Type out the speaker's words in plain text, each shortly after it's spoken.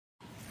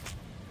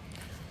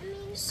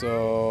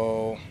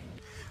So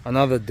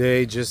another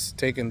day, just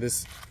taking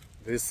this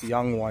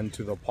young one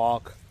to the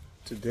park.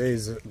 Today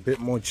is a bit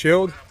more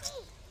chilled.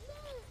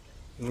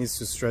 He needs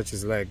to stretch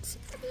his legs.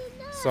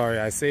 Sorry,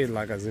 I say it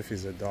like as if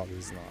he's a dog.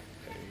 He's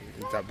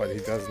not, but he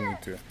does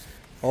need to.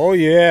 Oh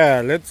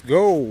yeah, let's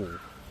go.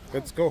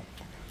 Let's go.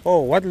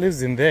 Oh, what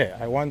lives in there?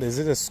 I wonder, is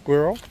it a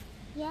squirrel?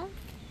 Yeah.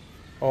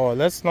 Oh,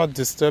 let's not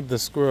disturb the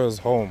squirrel's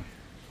home.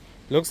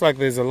 Looks like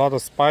there's a lot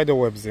of spider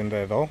webs in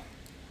there though.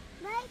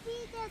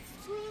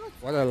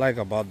 What I like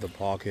about the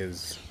park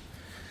is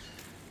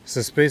it's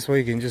a space where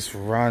you can just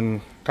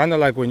run, kind of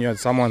like when you're at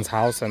someone's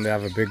house and they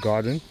have a big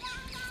garden.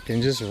 You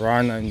can just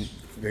run and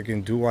they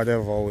can do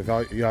whatever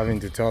without you having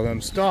to tell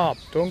them, stop,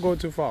 don't go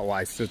too far. Well,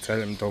 I still tell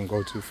them don't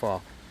go too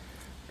far.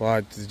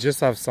 But just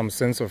have some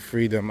sense of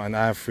freedom, and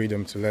I have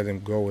freedom to let him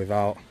go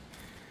without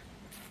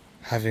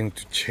having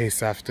to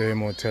chase after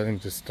him or tell him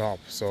to stop.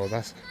 So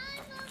that's...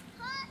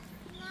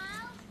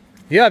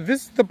 Yeah,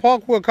 this is the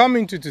park we're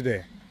coming to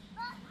today.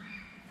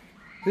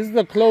 This is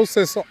the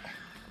closest.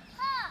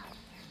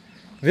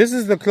 This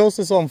is the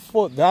closest on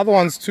foot. The other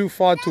one's too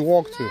far to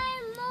walk to.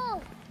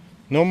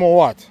 No more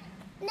what?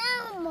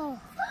 No more.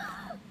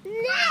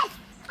 Yes,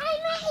 I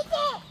made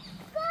it.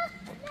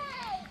 Soft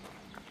play.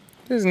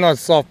 This is not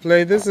soft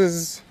play. This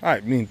is,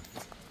 I mean,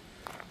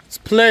 it's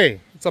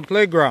play. It's a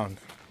playground.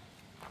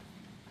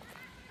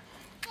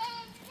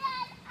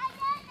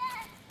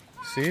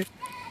 See?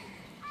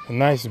 A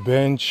nice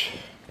bench.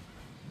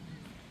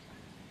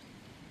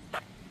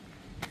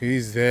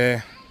 He's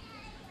there.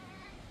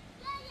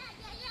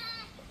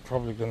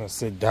 Probably gonna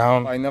sit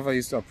down. I never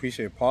used to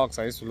appreciate parks.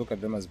 I used to look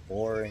at them as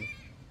boring.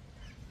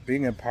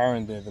 Being a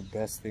parent, they're the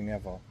best thing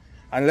ever.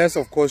 Unless,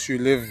 of course, you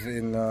live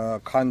in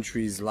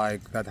countries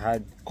like that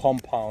had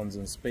compounds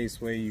and space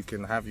where you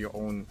can have your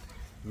own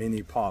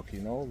mini park,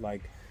 you know?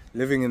 Like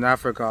living in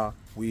Africa,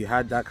 we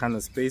had that kind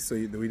of space, so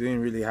we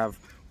didn't really have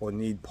or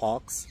need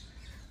parks.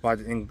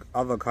 But in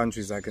other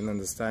countries, I can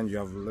understand you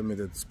have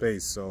limited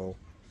space, so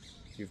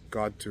you've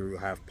got to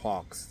have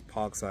parks.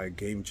 Parks are a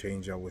game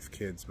changer with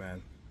kids,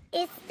 man.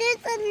 Is this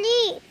a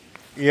leaf?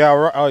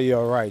 Yeah, oh,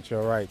 you're right,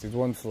 you're right. It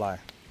won't fly.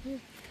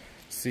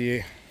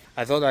 See,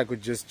 I thought I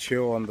could just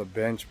chill on the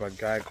bench, but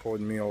guy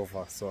called me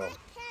over, so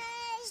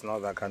it's not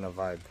that kind of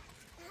vibe.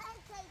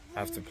 I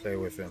have to play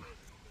with him.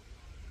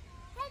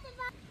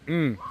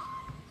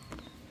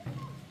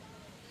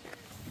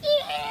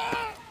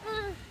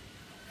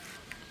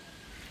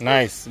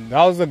 Nice,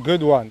 that was a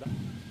good one.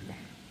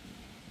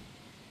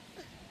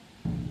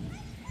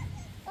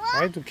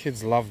 Why do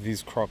kids love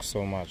these Crocs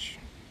so much?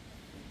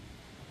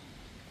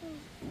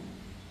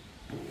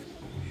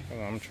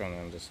 I'm trying to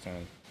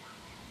understand.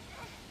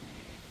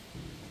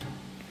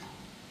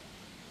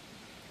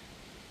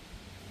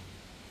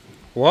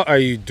 What are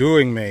you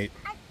doing, mate?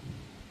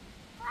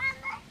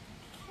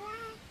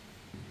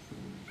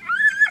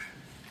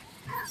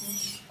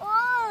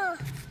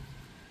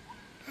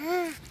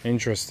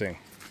 Interesting.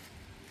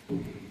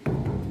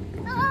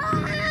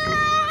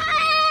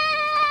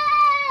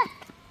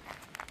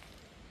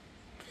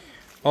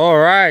 All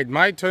right,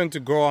 my turn to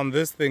go on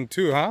this thing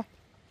too, huh?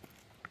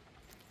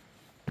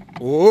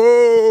 Whoa!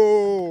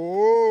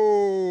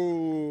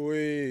 Whoa!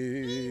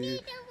 Hey. We need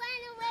to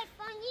run away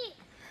from you.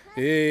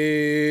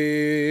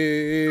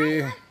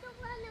 Hey. I want to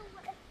run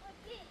away from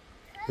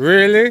you.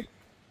 Really?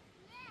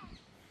 Yeah.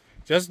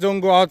 Just don't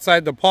go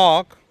outside the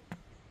park.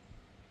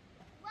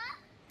 What?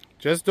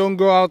 Just don't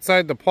go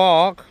outside the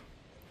park.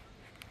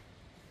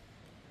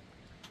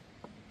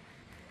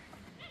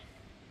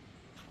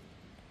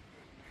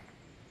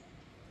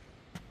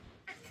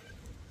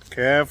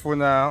 Careful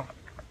now.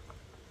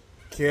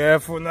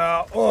 Careful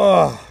now.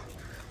 Oh,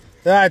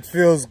 that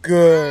feels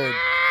good.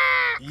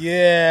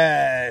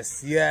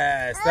 Yes,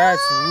 yes,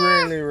 that's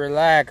really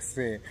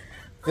relaxing.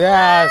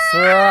 That's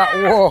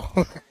right.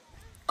 Whoa.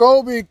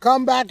 Kobe,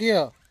 come back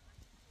here.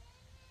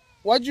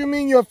 What do you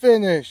mean you're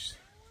finished?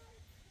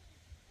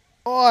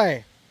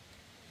 Boy,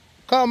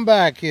 come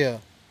back here.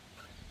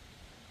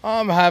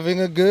 I'm having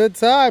a good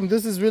time.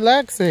 This is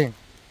relaxing.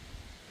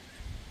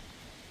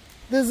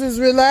 This is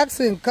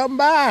relaxing. Come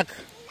back.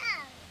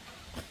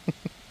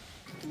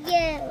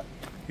 Yeah.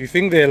 You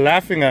think they're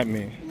laughing at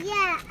me?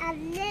 Yeah,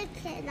 I'm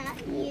looking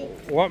at you.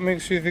 What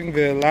makes you think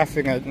they're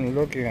laughing at me,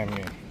 looking at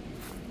me?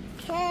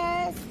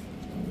 Because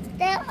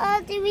they're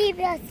all the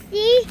people.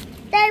 See?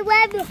 They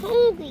were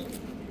hungry.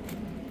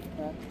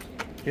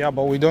 Yeah,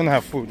 but we don't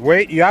have food.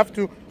 Wait, you have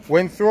to,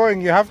 when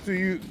throwing, you have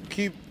to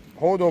keep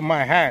hold of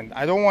my hand.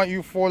 I don't want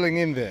you falling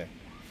in there.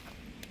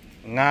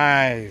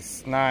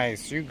 Nice,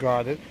 nice. You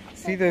got it.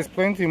 See, there's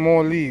plenty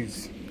more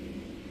leaves.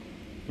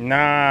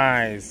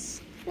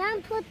 Nice. Now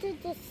put the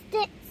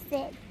sticks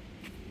in.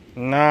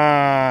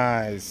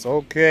 Nice.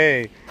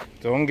 Okay.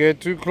 Don't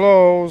get too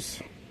close.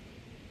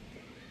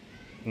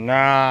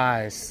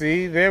 Nice.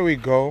 See, there we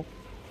go.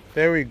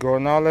 There we go.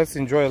 Now let's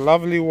enjoy a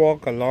lovely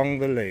walk along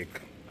the lake.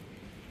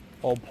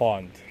 Or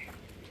pond.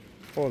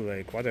 Or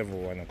lake, whatever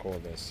we want to call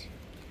this.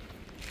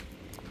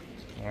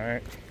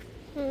 Alright.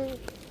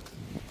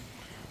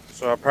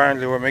 So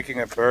apparently we're making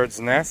a bird's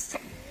nest.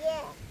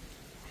 Yeah.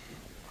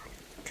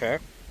 Okay.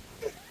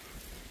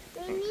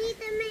 You need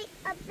to make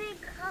a big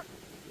hole.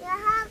 You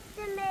have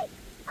to make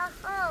a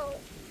hole.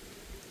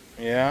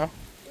 Yeah?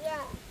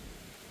 Yeah.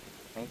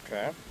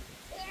 Okay.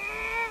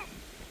 Yeah.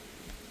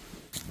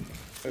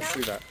 Let's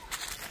see that.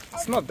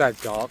 It's not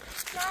that dark.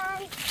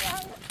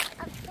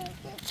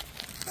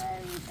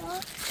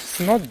 It's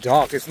not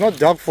dark. It's not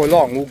dark for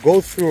long. We'll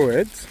go through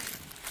it.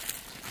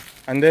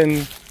 And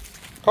then,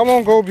 come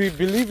on, Gobi.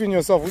 Believe in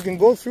yourself. We can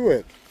go through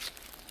it.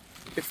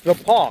 It's the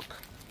park.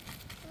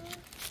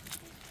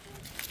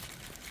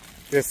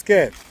 You're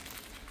scared.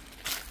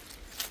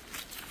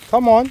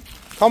 Come on.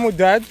 Come with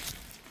Dad.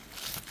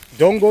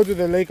 Don't go to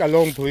the lake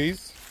alone,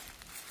 please.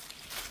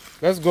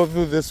 Let's go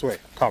through this way.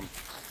 Come.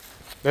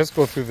 Let's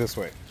go through this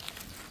way.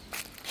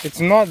 It's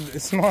not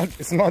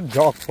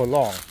dark for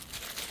long.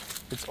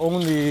 It's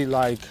only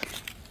like,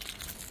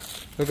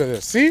 look at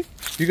this. See?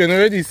 You can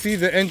already see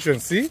the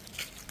entrance. See?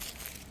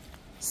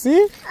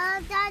 See?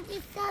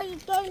 Daddy saw you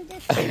going to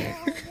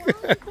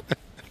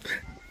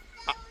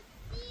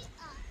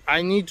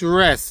I need to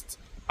rest.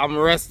 I'm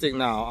resting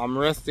now. I'm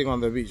resting on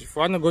the beach. If you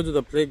want to go to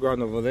the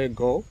playground over there,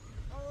 go.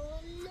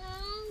 Oh no.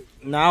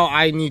 Now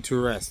I need to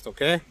rest,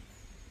 okay?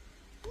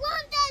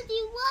 One,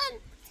 Daddy,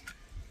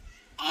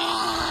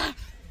 one.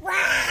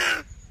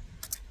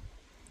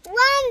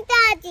 One,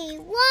 Daddy,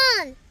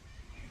 one.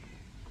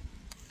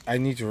 I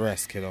need to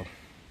rest, kiddo.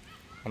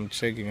 I'm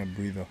taking a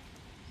breather.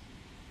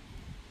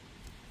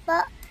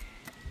 But,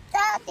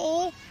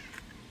 Daddy,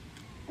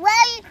 where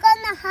are you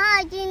gonna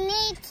hide? You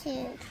need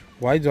to.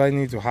 Why do I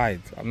need to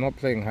hide? I'm not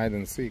playing hide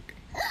and seek.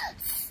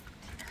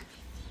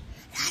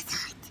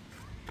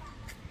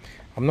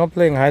 I'm not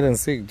playing hide and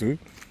seek, dude.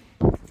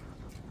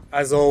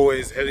 As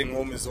always, heading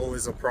home is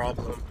always a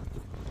problem.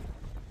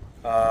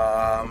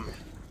 But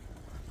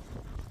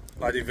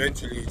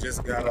eventually you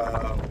just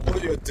gotta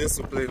put your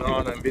discipline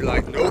on and be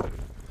like, nope,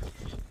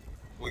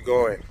 we're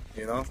going,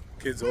 you know?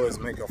 Kids always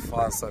make a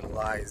fuss and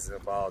lies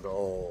about,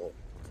 oh,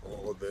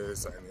 all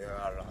this and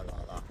yeah, la,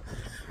 la, la.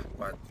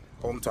 But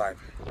home time.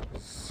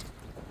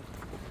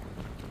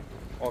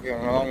 Walking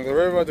along the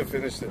river to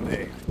finish the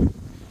day.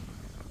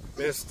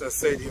 Mr.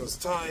 said he was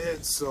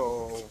tired,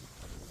 so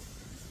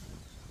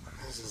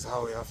this is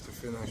how we have to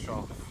finish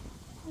off.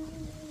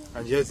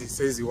 And yet he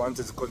says he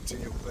wanted to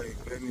continue playing,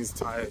 then he's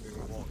tired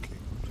and walking.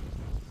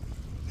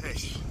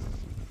 Hey,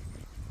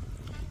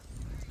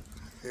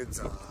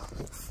 it's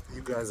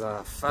you guys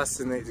are a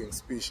fascinating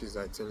species,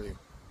 I tell you.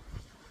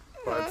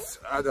 But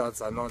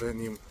adults are not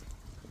any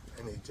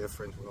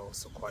different. We're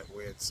also quite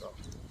weird, so